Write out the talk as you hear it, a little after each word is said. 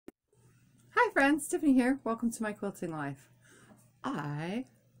friends, Tiffany here. Welcome to my quilting life. I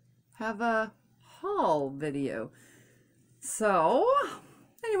have a haul video. So,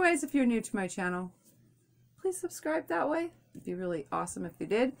 anyways, if you're new to my channel, please subscribe that way. It'd be really awesome if you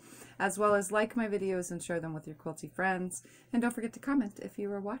did, as well as like my videos and share them with your quilty friends. And don't forget to comment if you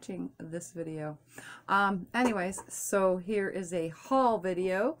are watching this video. Anyways, so here is a haul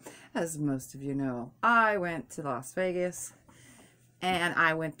video. As most of you know, I went to Las Vegas and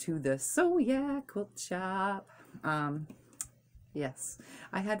I went to the So Yeah quilt shop. Yes,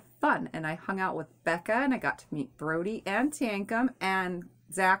 I had fun and I hung out with Becca and I got to meet Brody and Tankum and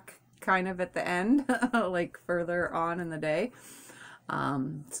Zach kind of at the end, like further on in the day.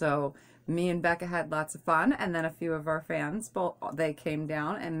 So me and Becca had lots of fun, and then a few of our fans, they came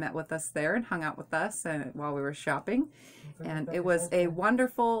down and met with us there and hung out with us and while we were shopping. And it was a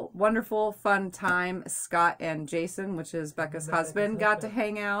wonderful, wonderful, fun time. Scott and Jason, which is Becca's husband, got to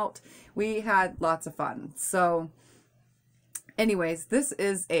hang out. We had lots of fun. So anyways, this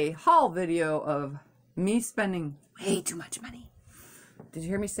is a haul video of me spending way too much money. Did you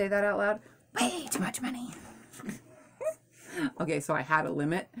hear me say that out loud? Way too much money. Okay, so I had a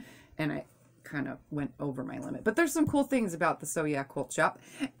limit and I kind of went over my limit. But there's some cool things about the So Yeah quilt shop,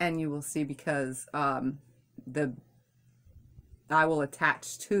 and you will see because I will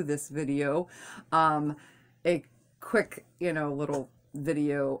attach to this video a quick, little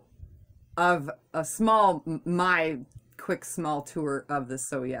video of a quick small tour of the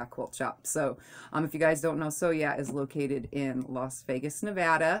So Yeah quilt shop. So if you guys don't know, So Yeah is located in Las Vegas,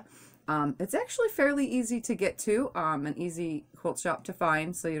 Nevada. It's actually fairly easy to get to, an easy quilt shop to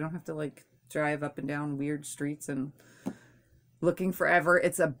find, so you don't have to like drive up and down weird streets and looking forever.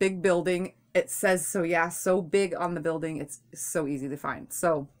 It's a big building. It says So Yeah so big on the building. It's so easy to find.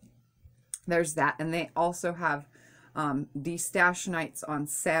 So there's that. And they also have de-stash nights on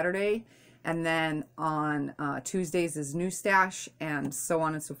Saturday, and then on Tuesdays is new stash, and so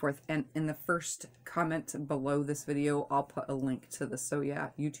on and so forth. And in the first comment below this video, I'll put a link to the So Yeah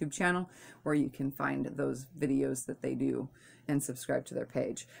YouTube channel where you can find those videos that they do and subscribe to their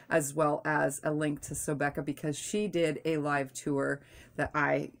page, as well as a link to So Becca, because she did a live tour that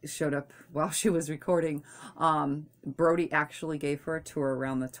I showed up while she was recording. Brody actually gave her a tour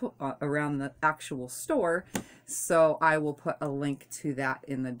around the actual store, so I will put a link to that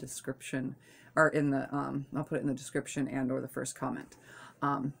in the description, or in the I'll put it in the description and or the first comment.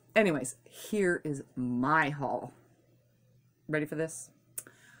 Anyways, here is my haul. Ready for this?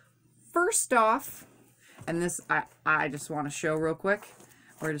 First off, and this I just want to show real quick.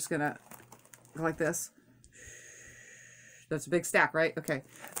 We're just gonna go like this. That's a big stack, right? Okay.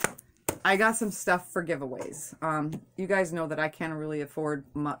 I got some stuff for giveaways. You guys know that I can't really afford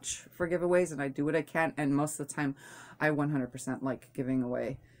much for giveaways, and I do what I can, and most of the time I 100% like giving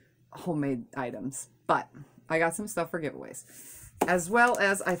away homemade items. But I got some stuff for giveaways. As well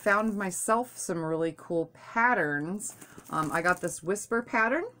as I found myself some really cool patterns. I got this Whisper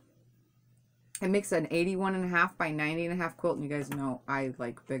pattern. It makes an 81.5 by 90.5 quilt, and you guys know I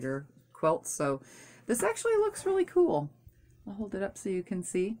like bigger quilts, so this actually looks really cool. I'll hold it up so you can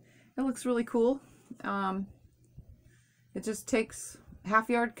see. It looks really cool. It just takes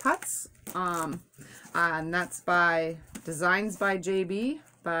half-yard cuts, and that's by Designs by JB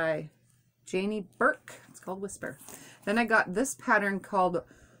by Janie Burke. It's called Whisper. Then I got this pattern called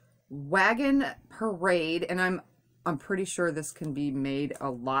Wagon Parade, and I'm pretty sure this can be made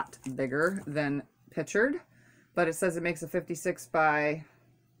a lot bigger than pictured, but it says it makes a 56 by,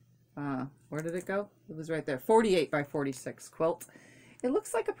 where did it go? It was right there, 48 by 46 quilt. It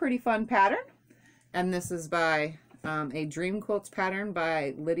looks like a pretty fun pattern, and this is by a Dream Quilts pattern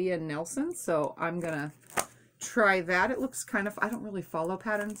by Lydia Nelson, so I'm gonna try that. It looks kind of, I don't really follow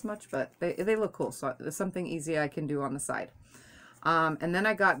patterns much, but they look cool, so it's something easy I can do on the side. And then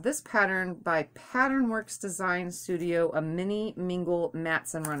I got this pattern by Patternworks Design Studio, a mini mingle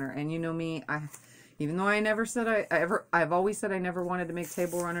mats and runner. And you know me, even though I never said I've always said I never wanted to make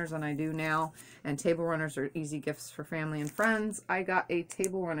table runners, and I do now. And table runners are easy gifts for family and friends. I got a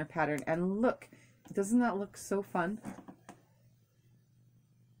table runner pattern, and look, doesn't that look so fun?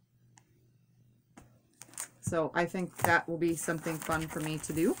 So I think that will be something fun for me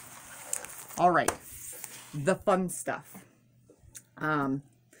to do. All right, the fun stuff.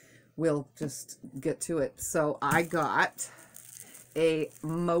 We'll just get to it. So I got a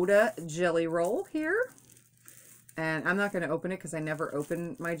Moda jelly roll here, and I'm not going to open it because I never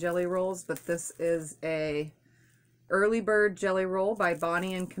open my jelly rolls, but this is a Early Bird jelly roll by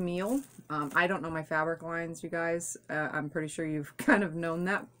Bonnie and Camille. I don't know my fabric lines, you guys. I'm pretty sure you've kind of known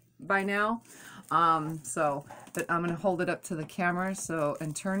that by now. But I'm going to hold it up to the camera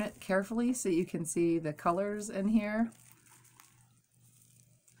and turn it carefully so you can see the colors in here.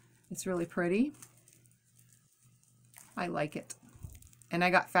 It's really pretty. I like it. And I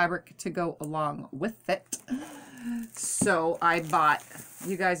got fabric to go along with it. So I bought,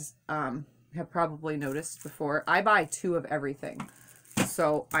 you guys have probably noticed before, I buy 2 of everything.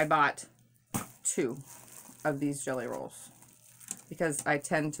 So I bought 2 of these jelly rolls because I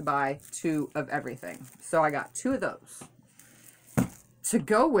tend to buy 2 of everything. So I got 2 of those. To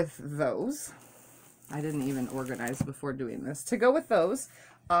go with those, I didn't even organize before doing this. To go with those,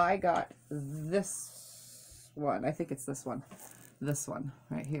 I got this one. I think it's this one. This one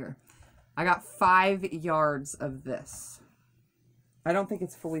right here. I got 5 yards of this. I don't think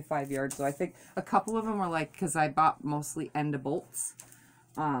it's fully 5 yards, so I think a couple of them were like, because I bought mostly end of bolts.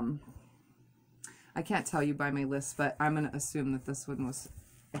 I can't tell you by my list, but I'm going to assume that this one was,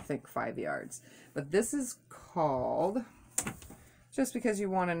 I think, 5 yards. But this is called, just because you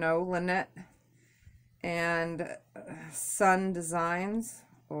want to know, Lynette and Son Designs,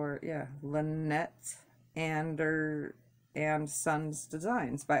 or yeah, Lynette and Sons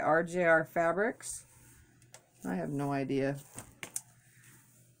Designs by RJR Fabrics. I have no idea.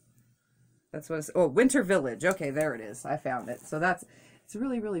 That's what it's, oh, Winter Village. Okay, there it is. I found it. So that's, it's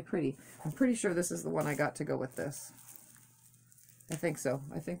really, really pretty. I'm pretty sure this is the one I got to go with this. I think so.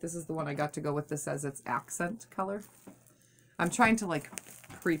 I think this is the one I got to go with this as its accent color. I'm trying to like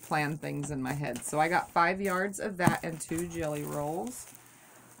pre-plan things in my head. So I got 5 yards of that and 2 jelly rolls.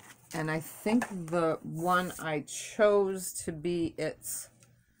 And I think the one I chose to be its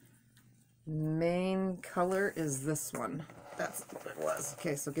main color is this one. That's what it was.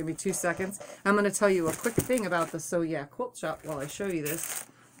 Okay, so give me 2 seconds. I'm going to tell you a quick thing about the So Yeah Quilt Shop while I show you this.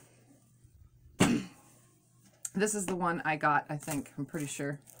 This is the one I got, I think. I'm pretty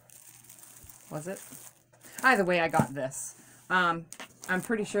sure. Was it? Either way, I got this. I'm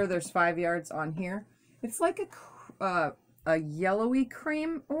pretty sure there's 5 yards on here. It's like a yellowy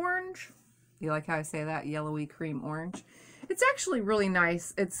cream orange. You like how I say that? Yellowy cream orange. It's actually really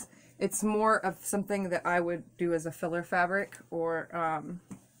nice. It's more of something that I would do as a filler fabric or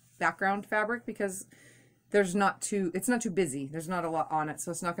background fabric because it's not too busy. There's not a lot on it,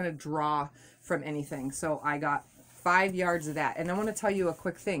 so it's not going to draw from anything. So I got 5 yards of that. And I want to tell you a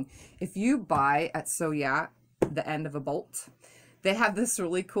quick thing. If you buy at So Yeah the end of a bolt, they have this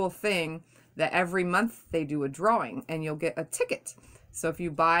really cool thing that every month they do a drawing and you'll get a ticket. So if you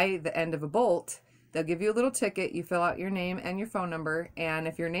buy the end of a bolt, they'll give you a little ticket. You fill out your name and your phone number, and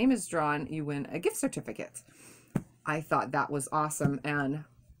if your name is drawn, you win a gift certificate. I thought that was awesome, and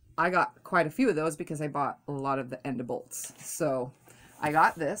I got quite a few of those because I bought a lot of the end of bolts. So I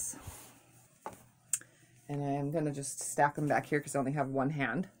got this, and I'm going to just stack them back here because I only have one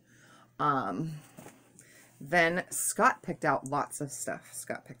hand. Then Scott picked out lots of stuff.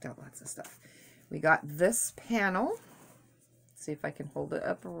 We got this panel. Let's see if I can hold it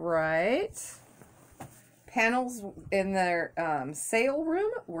up right. Panels in their sale room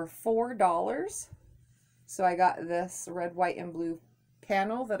were $4. So I got this red, white, and blue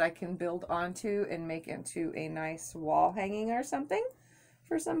panel that I can build onto and make into a nice wall hanging or something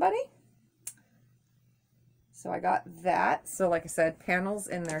for somebody. So I got that. So like I said, panels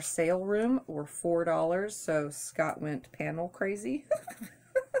in their sale room were $4. So Scott went panel crazy.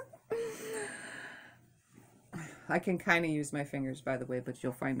 I can kind of use my fingers, by the way, but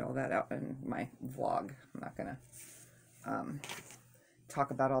you'll find all that out in my vlog. I'm not going to talk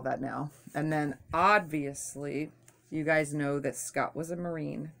about all that now. And then obviously, you guys know that Scott was a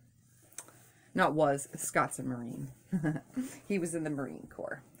Marine. Not was, Scott's a Marine. He was in the Marine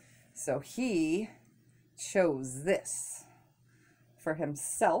Corps. So he chose this for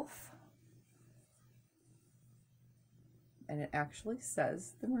himself. And it actually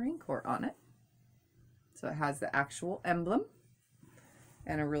says the Marine Corps on it. So it has the actual emblem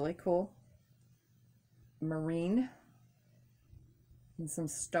and a really cool Marine and some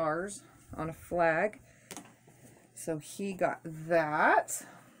stars on a flag. So he got that.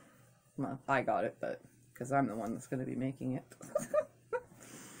 Well, I got it, but because I'm the one that's going to be making it.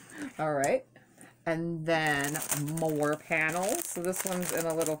 All right. And then more panels. So this one's in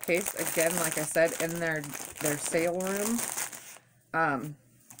a little case. Again, like I said, in their sale room.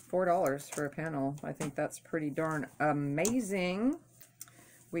 $4 for a panel. I think that's pretty darn amazing.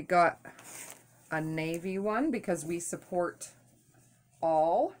 We got a navy one because we support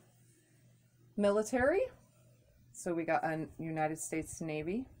all military. So we got a United States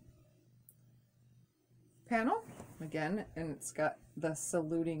Navy panel again, and it's got the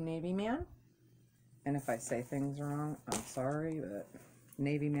saluting Navy man. And if I say things wrong, I'm sorry, but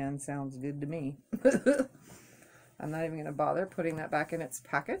Navy man sounds good to me. I'm not even going to bother putting that back in its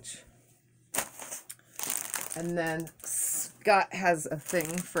package. And then Scott has a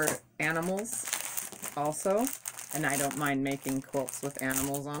thing for animals also, and I don't mind making quilts with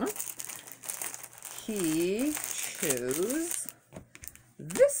animals on them. He chose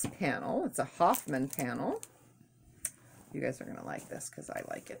this panel. It's a Hoffman panel. You guys are going to like this because I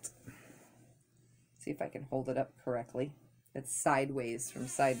like it. See if I can hold it up correctly. It's sideways from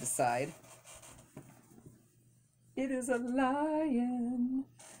side to side. It is a lion.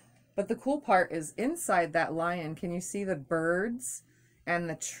 But the cool part is inside that lion, can you see the birds and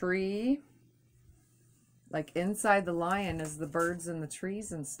the tree? Like inside the lion is the birds and the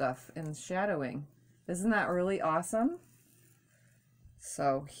trees and stuff and shadowing. Isn't that really awesome?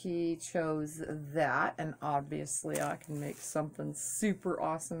 So he chose that, and obviously I can make something super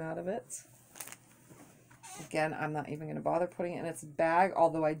awesome out of it. Again, I'm not even going to bother putting it in its bag,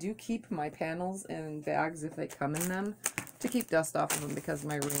 although I do keep my panels in bags if they come in them to keep dust off of them because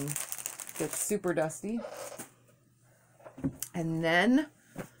my room gets super dusty. And then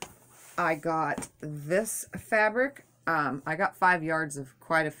I got this fabric. I got 5 yards of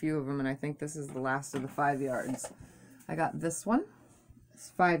quite a few of them, and I think this is the last of the 5 yards. I got this one. It's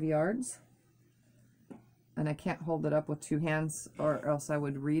 5 yards. And I can't hold it up with 2 hands or else I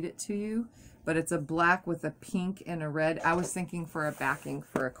would read it to you. But it's a black with a pink and a red. I was thinking for a backing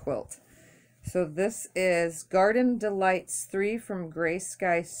for a quilt. So this is Garden Delights 3 from Gray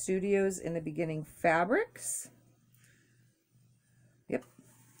Sky Studios in the Beginning Fabrics. Yep.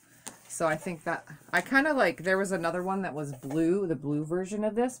 So I think that, I kind of like, there was another one that was blue, the blue version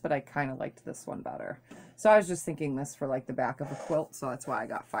of this, but I kind of liked this one better. So I was just thinking this for like the back of a quilt, so that's why I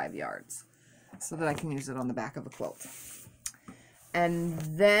got 5 yards. So that I can use it on the back of a quilt. And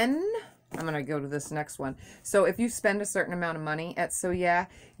then I'm going to go to this next one. So if you spend a certain amount of money at So Yeah,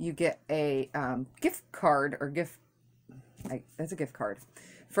 you get a gift card or it's a gift card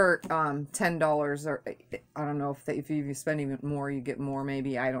for $10, or I don't know if you spend even more, you get more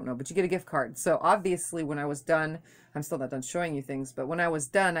maybe, I don't know, but you get a gift card. So obviously when I was done, I'm still not done showing you things, but when I was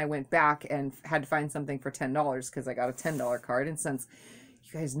done, I went back and had to find something for $10 because I got a $10 card. And since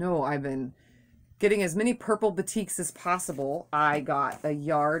you guys know I've been getting as many purple batiks as possible, I got a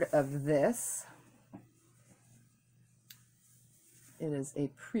yard of this. It is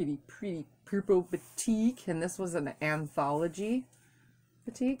a pretty, pretty purple batik, and this was an anthology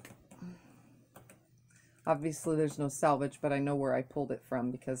batik. Obviously there's no salvage, but I know where I pulled it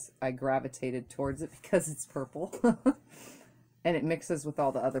from because I gravitated towards it because it's purple. And it mixes with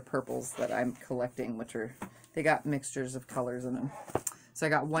all the other purples that I'm collecting, which are, they got mixtures of colors in them. So I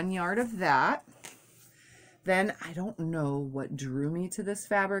got 1 yard of that. Then I don't know what drew me to this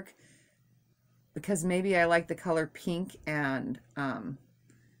fabric, because maybe I like the color pink, and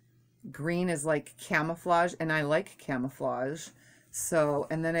green is like camouflage, and I like camouflage. So,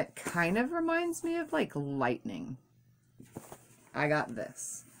 and then it kind of reminds me of like lightning. I got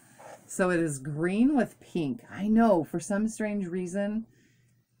this. So it is green with pink. I know for some strange reason,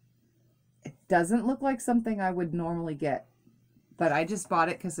 it doesn't look like something I would normally get, but I just bought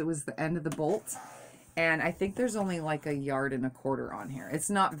it because it was the end of the bolt. And I think there's only like 1.25 yards on here. It's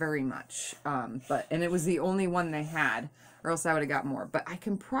not very much, and it was the only one they had, or else I would have got more. But I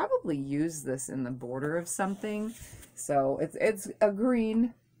can probably use this in the border of something. So it's a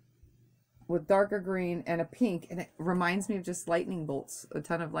green with darker green and a pink, and it reminds me of just lightning bolts, a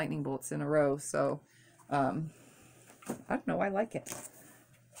ton of lightning bolts in a row. So I don't know, I like it.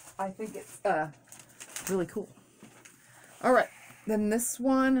 I think it's really cool. All right. Then this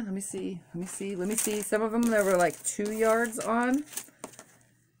one, let me see. Some of them there were like 2 yards on.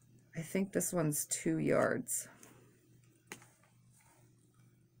 I think this one's 2 yards.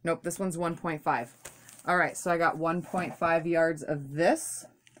 Nope, this one's 1.5. All right, so I got 1.5 yards of this.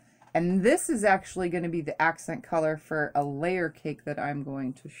 And this is actually going to be the accent color for a layer cake that I'm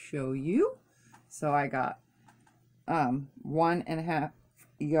going to show you. So I got 1.5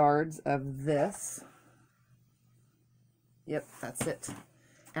 yards of this. Yep, that's it.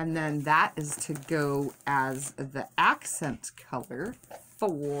 And then that is to go as the accent color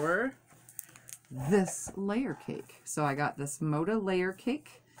for this layer cake. So I got this Moda layer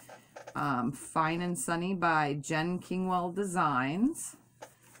cake, Fine and Sunny by Jen Kingwell Designs.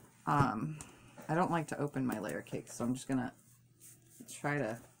 I don't like to open my layer cake, so I'm just gonna try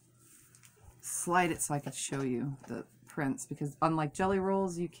to slide it so I can show you the prints, because unlike jelly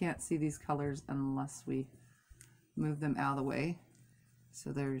rolls, you can't see these colors unless we move them out of the way.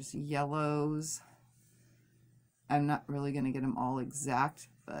 So there's yellows. I'm not really going to get them all exact,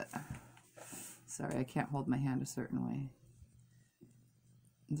 but sorry, I can't hold my hand a certain way.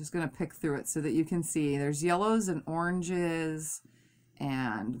 I'm just going to pick through it so that you can see there's yellows and oranges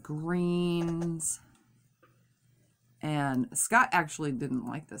and greens. And Scott actually didn't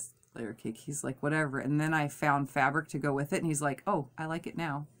like this layer cake. He's like, whatever. And then I found fabric to go with it, and he's like, oh, I like it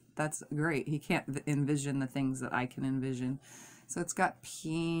now. That's great. He can't envision the things that I can envision. So it's got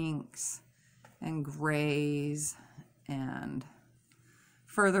pinks and grays, and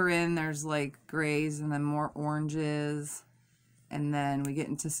further in there's like grays and then more oranges, and then we get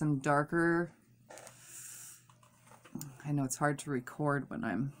into some darker. I know it's hard to record when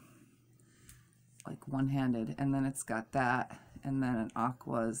I'm like one-handed, and then it's got that, and then an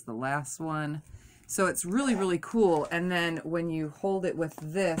aqua is the last one. So it's really, really cool. And then when you hold it with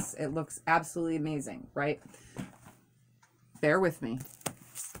this, it looks absolutely amazing, right? Bear with me.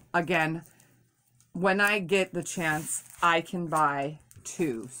 Again, when I get the chance, I can buy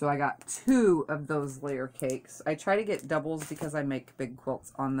 2. So I got 2 of those layer cakes. I try to get doubles because I make big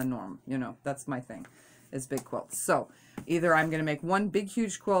quilts on the norm. You know, that's my thing, is big quilts. So either I'm going to make 1 big,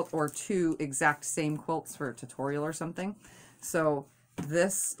 huge quilt or 2 exact same quilts for a tutorial or something. So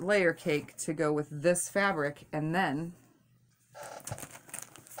this layer cake to go with this fabric, and then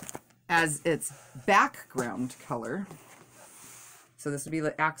as its background color, so this would be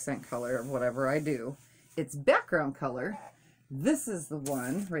the accent color of whatever I do, its background color, this is the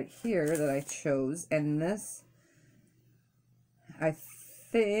one right here that I chose, and this I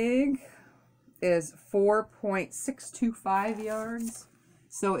think is 4.625 yards.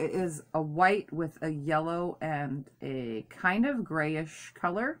 So it is a white with a yellow and a kind of grayish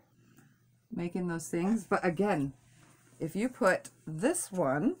color, making those things. But again, if you put this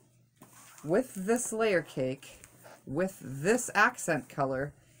one with this layer cake, with this accent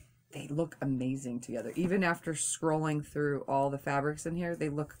color, they look amazing together. Even after scrolling through all the fabrics in here, they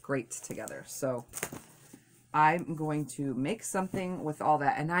look great together. So I'm going to make something with all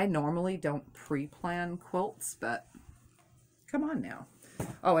that. And I normally don't pre-plan quilts, but come on now.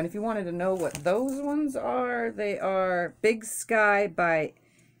 Oh, and if you wanted to know what those ones are, they are Big Sky by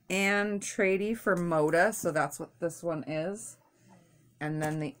Ann Trady for Moda. So that's what this one is. And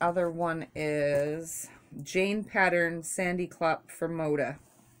then the other one is Jane Pattern Sandy Klopp for Moda.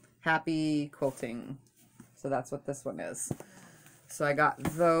 Happy Quilting. So that's what this one is. So I got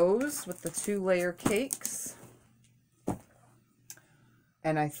those with the 2 layer cakes.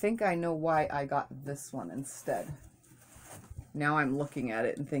 And I think I know why I got this one instead. Now I'm looking at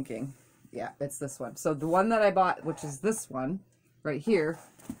it and thinking, yeah, it's this one. So the one that I bought, which is this one right here,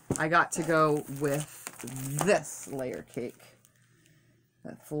 I got to go with this layer cake.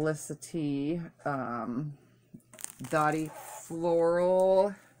 That Felicity Dottie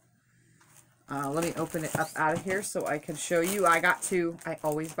Floral. Let me open it up out of here so I can show you. I got 2. I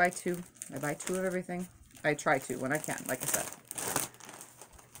always buy 2. I buy 2 of everything. I try to when I can, like I said.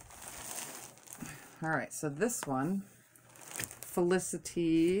 All right, so this one,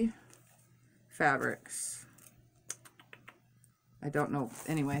 Felicity Fabrics. I don't know.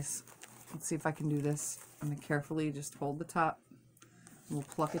 Anyways, let's see if I can do this. I'm going to carefully just hold the top. We'll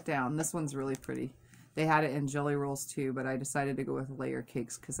pluck it down. This one's really pretty. They had it in jelly rolls too, but I decided to go with layer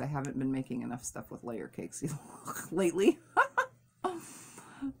cakes because I haven't been making enough stuff with layer cakes lately.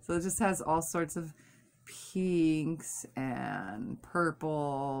 So it just has all sorts of pinks and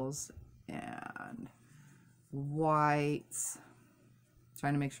purples and whites.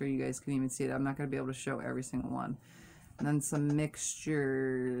 Trying to make sure you guys can even see it. I'm not going to be able to show every single one. And then some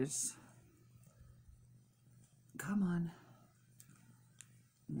mixtures. Come on.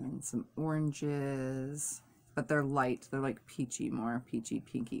 And then some oranges, but they're light. They're like peachy, more peachy,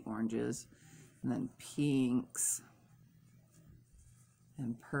 pinky oranges. And then pinks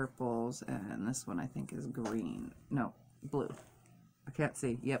and purples. And this one I think is green. No, blue. I can't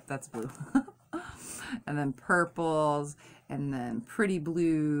see. Yep, that's blue. And then purples, and then pretty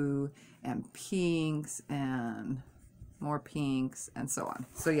blue, and pinks, and more pinks, and so on.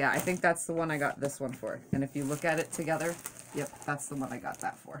 So yeah, I think that's the one I got this one for. And if you look at it together, yep, that's the one I got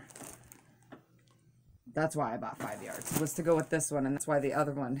that for. That's why I bought 5 yards, was to go with this one, and that's why the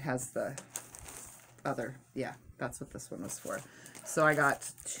other one has the other, yeah, that's what this one was for. So I got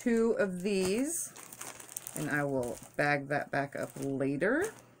 2 of these, and I will bag that back up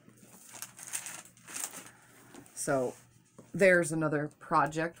later. So there's another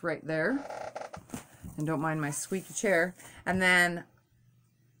project right there. And don't mind my squeaky chair. And then,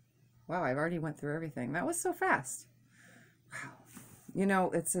 wow, I've already went through everything. That was so fast. Wow. You know,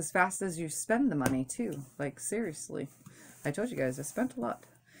 it's as fast as you spend the money too. Like, seriously. I told you guys, I spent a lot.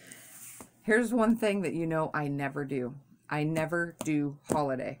 Here's one thing that you know I never do. I never do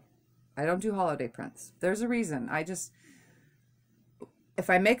holiday. I don't do holiday prints. There's a reason. if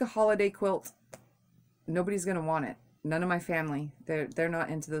I make a holiday quilt, nobody's gonna want it. None of my family, they're not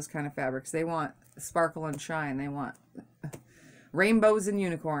into those kind of fabrics. They want sparkle and shine. They want rainbows and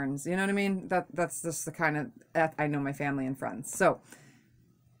unicorns. You know what I mean? That's just the kind of, I know my family and friends. So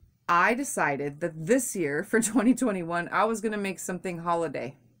I decided that this year for 2021, I was gonna make something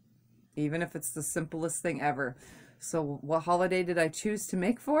holiday, even if it's the simplest thing ever. So what holiday did I choose to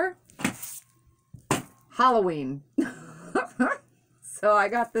make for? Halloween. So I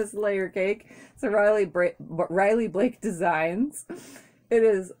got this layer cake. It's a Riley Blake Designs. It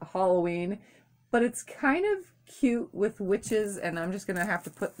is Halloween, but it's kind of cute with witches, and I'm just gonna have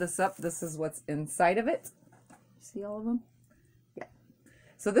to put this up. This is what's inside of it. See all of them? Yeah.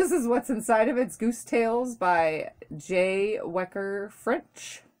 So this is what's inside of it. It's Goose Tales by J. Wecker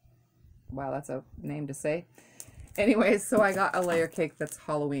French. Wow, that's a name to say. Anyways, so I got a layer cake that's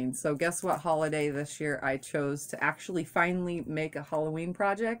Halloween. So guess what holiday this year I chose to actually finally make a Halloween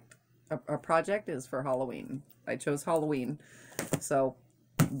project? A project is for Halloween. I chose Halloween. So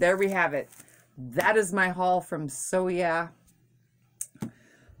there we have it. That is my haul from So Yeah.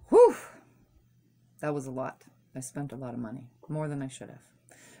 Whew. That was a lot. I spent a lot of money. More than I should have.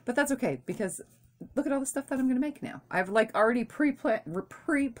 But that's okay, because look at all the stuff that I'm going to make now. I've like already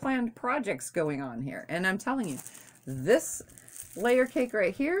pre-planned projects going on here. And I'm telling you, this layer cake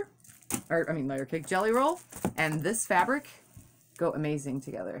right here, or I mean layer cake jelly roll, and this fabric go amazing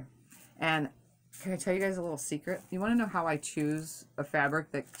together. And can I tell you guys a little secret? You want to know how I choose a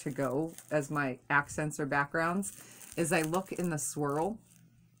fabric that to go as my accents or backgrounds? Is I look in the swirl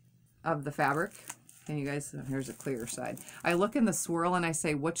of the fabric. And you guys, here's a clearer side. I look in the swirl and I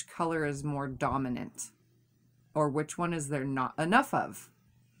say which color is more dominant, or which one is there not enough of.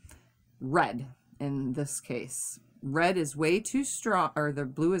 Red in this case. Red is way too strong, or the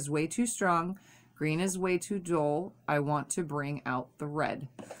blue is way too strong. Green is way too dull. I want to bring out the red.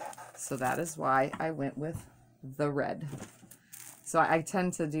 So that is why I went with the red. So I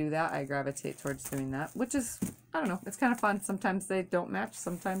tend to do that. I gravitate towards doing that, which is, I don't know, it's kind of fun. Sometimes they don't match,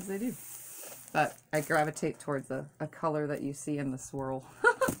 sometimes they do. But I gravitate towards a color that you see in the swirl.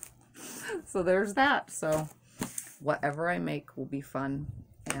 So there's that. So whatever I make will be fun,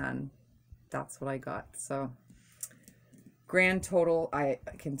 and that's what I got. So grand total, I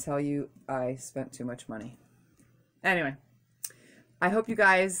can tell you I spent too much money. Anyway, I hope you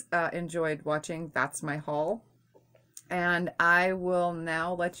guys enjoyed watching. That's my haul. And I will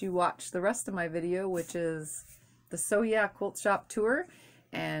now let you watch the rest of my video, which is the So Yeah Quilt Shop Tour.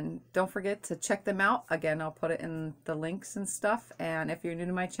 And don't forget to check them out. Again, I'll put it in the links and stuff. And if you're new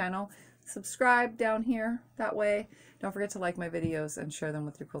to my channel, subscribe down here. That way, don't forget to like my videos and share them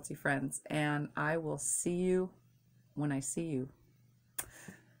with your quilty friends. And I will see you when I see you.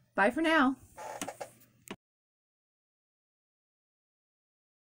 Bye for now.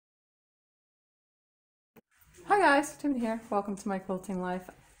 Hi guys, Tiffany here. Welcome to my quilting life.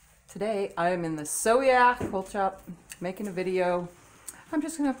 Today I am in the So Yeah Quilt Shop making a video. I'm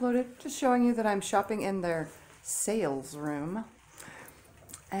just going to upload it, just showing you that I'm shopping in their sales room.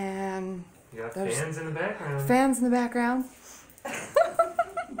 And you got fans in the background. Fans in the background.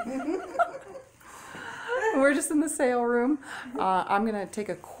 We're just in the sale room. I'm going to take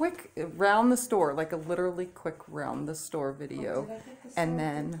a quick round the store, like a literally quick round the store video. And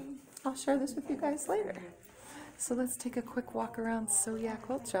then I'll share this with you guys later. So let's take a quick walk around So Yeah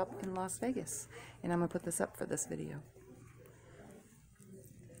Quilt Shop in Las Vegas. And I'm going to put this up for this video.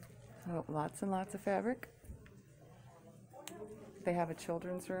 Oh, lots and lots of fabric. They have a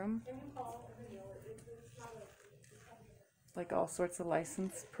children's room. Like all sorts of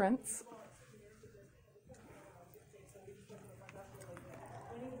licensed prints.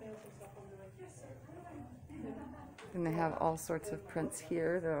 And they have all sorts of prints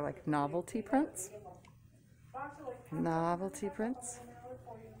here. They're like novelty prints. Novelty prints.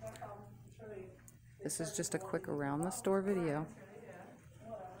 This is just a quick around the store video.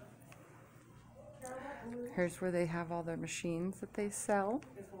 Here's where they have all their machines that they sell.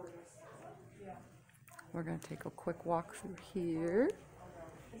 We're going to take a quick walk through here.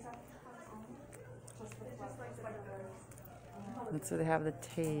 And so they have the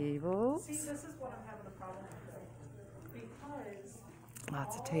tables. See, this is what I'm having a problem with. Because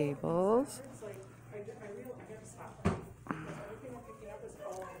lots of tables. it's like, I gotta stop. Everything I'm picking up is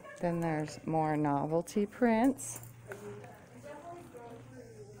all. Then there's more novelty prints.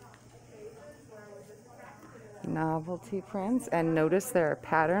 Novelty prints, and notice there are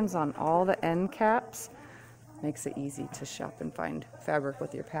patterns on all the end caps. Makes it easy to shop and find fabric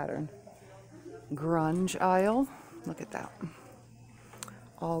with your pattern. Grunge aisle, look at that.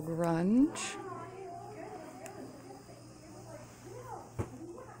 All grunge.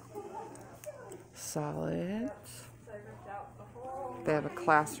 solids. They have a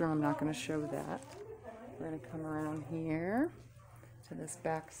classroom. I'm not going to show that. We're going to come around here to this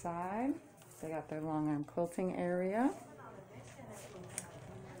back side. They got their long arm quilting area.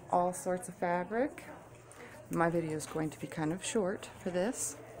 All sorts of fabric. My video is going to be kind of short for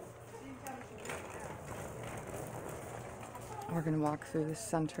this. We're going to walk through the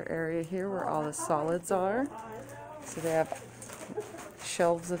center area here where all the solids are. So they have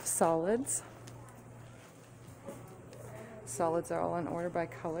shelves of solids. Solids are all in order by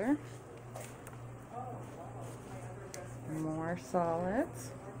color. More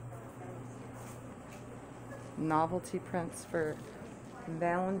solids. Novelty prints for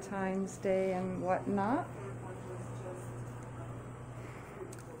Valentine's Day and whatnot.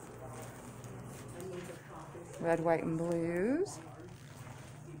 Red, white, and blues.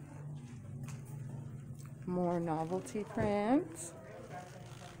 More novelty prints.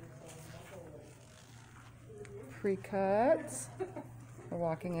 Pre-cuts. We're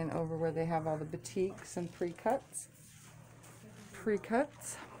walking in over where they have all the batiks and pre-cuts.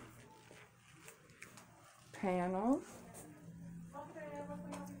 Pre-cuts. Panels.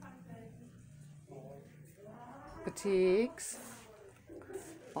 Batiks.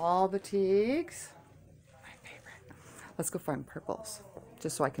 All batiks. My favorite. Let's go find purples,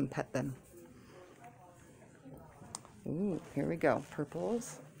 just so I can pet them. Ooh, here we go.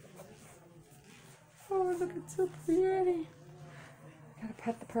 Purples. Oh, look, it's so pretty. Gotta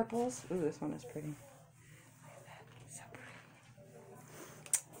pet the purples. Ooh, this one is pretty. Look at that. So pretty.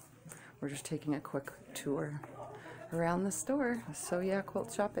 We're just taking a quick tour around the store. The So Yeah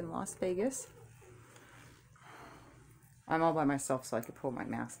Quilt Shop in Las Vegas. I'm all by myself, so I could pull my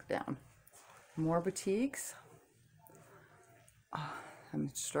mask down. More batiks. Oh, I'm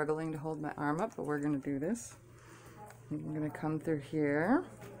struggling to hold my arm up, but we're going to do this. I'm going to come through here.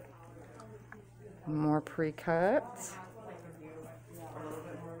 More pre-cuts.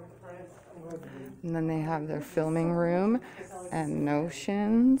 And then they have their filming room and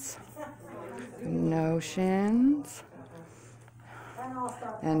notions. Notions.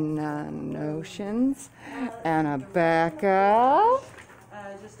 And notions. And a Becca.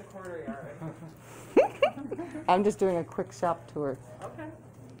 Just a quarter yard. I'm just doing a quick shop tour. Okay.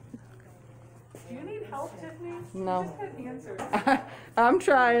 Do you need help, Tiffany? No. You just had answered. I'm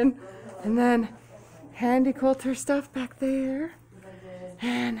trying. And then handy quilter stuff back there.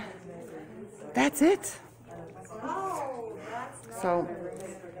 And that's it. So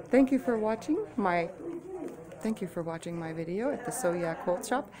thank you for watching my video at the So Yeah Quilt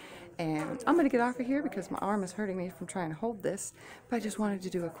Shop. And I'm going to get off of here because my arm is hurting me from trying to hold this. But I just wanted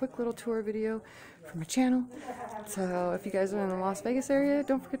to do a quick little tour video for my channel. So if you guys are in the Las Vegas area,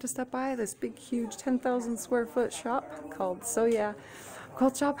 don't forget to stop by this big, huge 10,000 square foot shop called So Yeah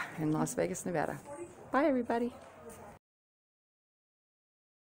Quilt Shop in Las Vegas, Nevada. Bye, everybody.